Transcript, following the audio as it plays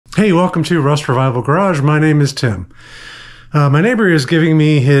Hey, welcome to Rust Revival Garage. My name is Tim. My neighbor is giving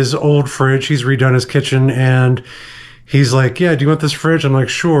me his old fridge. He's redone his kitchen, and he's like, yeah, do you want this fridge? I'm like,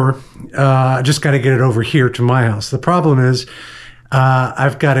 sure. I just got to get it over here to my house. The problem is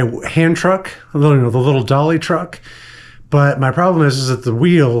I've got a hand truck, the little Dolly truck, but my problem is that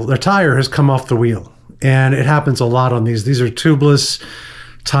the tire has come off the wheel, and it happens a lot on these. These are tubeless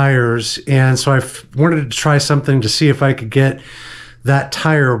tires, and so I wanted to try something to see if I could get that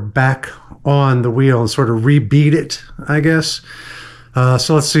tire back on the wheel and sort of rebeat it, I guess.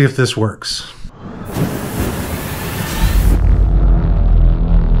 So let's see if this works.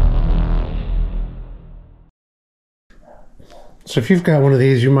 So if you've got one of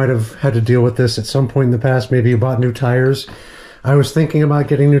these, you might have had to deal with this at some point in the past. Maybe you bought new tires. I was thinking about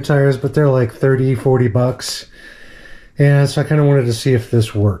getting new tires, but they're like 30, 40 bucks. And so I kind of wanted to see if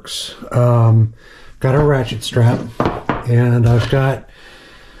this works. Got a ratchet strap, and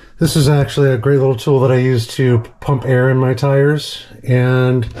this is actually a great little tool that I use to pump air in my tires,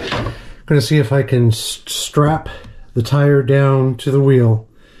 and I'm going to see if I can strap the tire down to the wheel,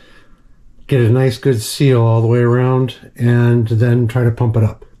 get a nice good seal all the way around, and then try to pump it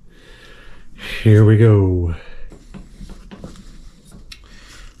up. Here we go.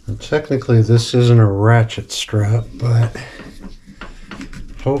 And technically this isn't a ratchet strap, but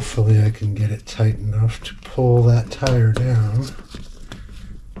hopefully I can get it tight enough to pull that tire down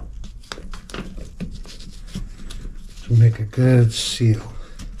to make a good seal.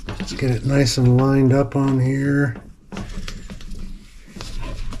 Let's get it nice and lined up on here.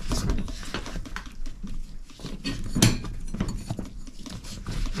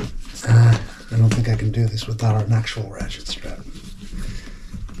 I don't think I can do this without an actual ratchet strap.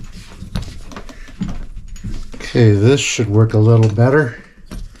 Okay, this should work a little better.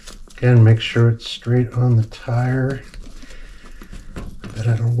 Again, make sure it's straight on the tire. I bet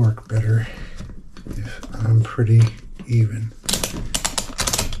it'll work better if I'm pretty even.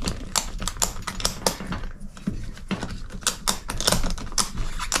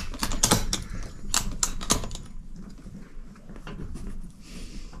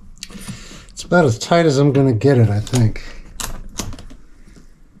 It's about as tight as I'm going to get it, I think.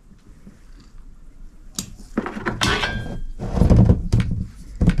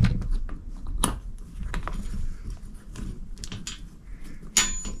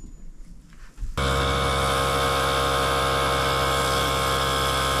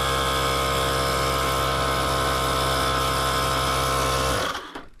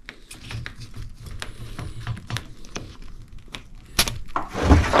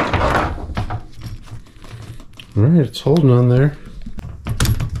 All right, it's holding on there.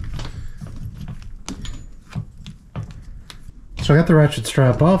 So I got the ratchet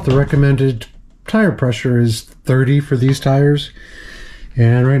strap off. The recommended tire pressure is 30 for these tires.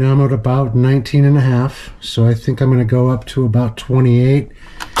 And right now I'm at about 19.5. So I think I'm going to go up to about 28. Let's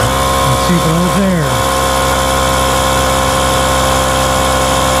see if it holds there.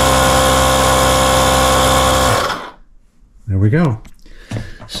 There we go.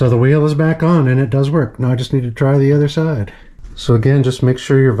 So the wheel is back on and it does work. Now I just need to try the other side. So again, just make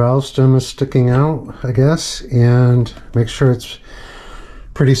sure your valve stem is sticking out, I guess, and make sure it's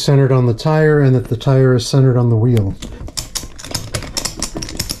pretty centered on the tire and that the tire is centered on the wheel.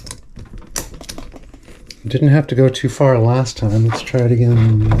 Didn't have to go too far last time. Let's try it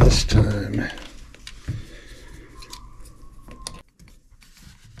again this time.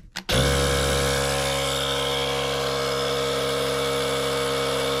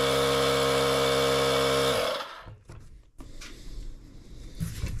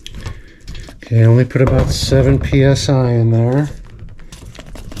 Okay, I only put about 7 psi in there.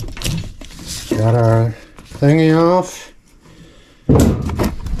 Got our thingy off.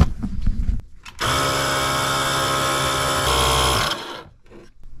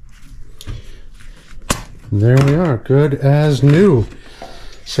 And there we are, good as new.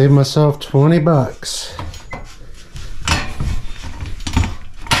 Saved myself 20 bucks.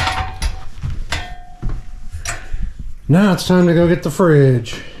 Now it's time to go get the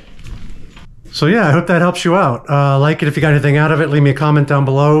fridge. So yeah, I hope that helps you out. Like it if you got anything out of it. Leave me a comment down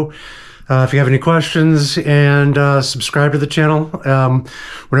below if you have any questions, and subscribe to the channel.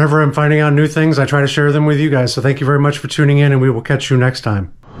 Whenever I'm finding out new things, I try to share them with you guys. So thank you very much for tuning in, and we will catch you next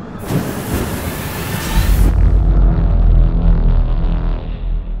time.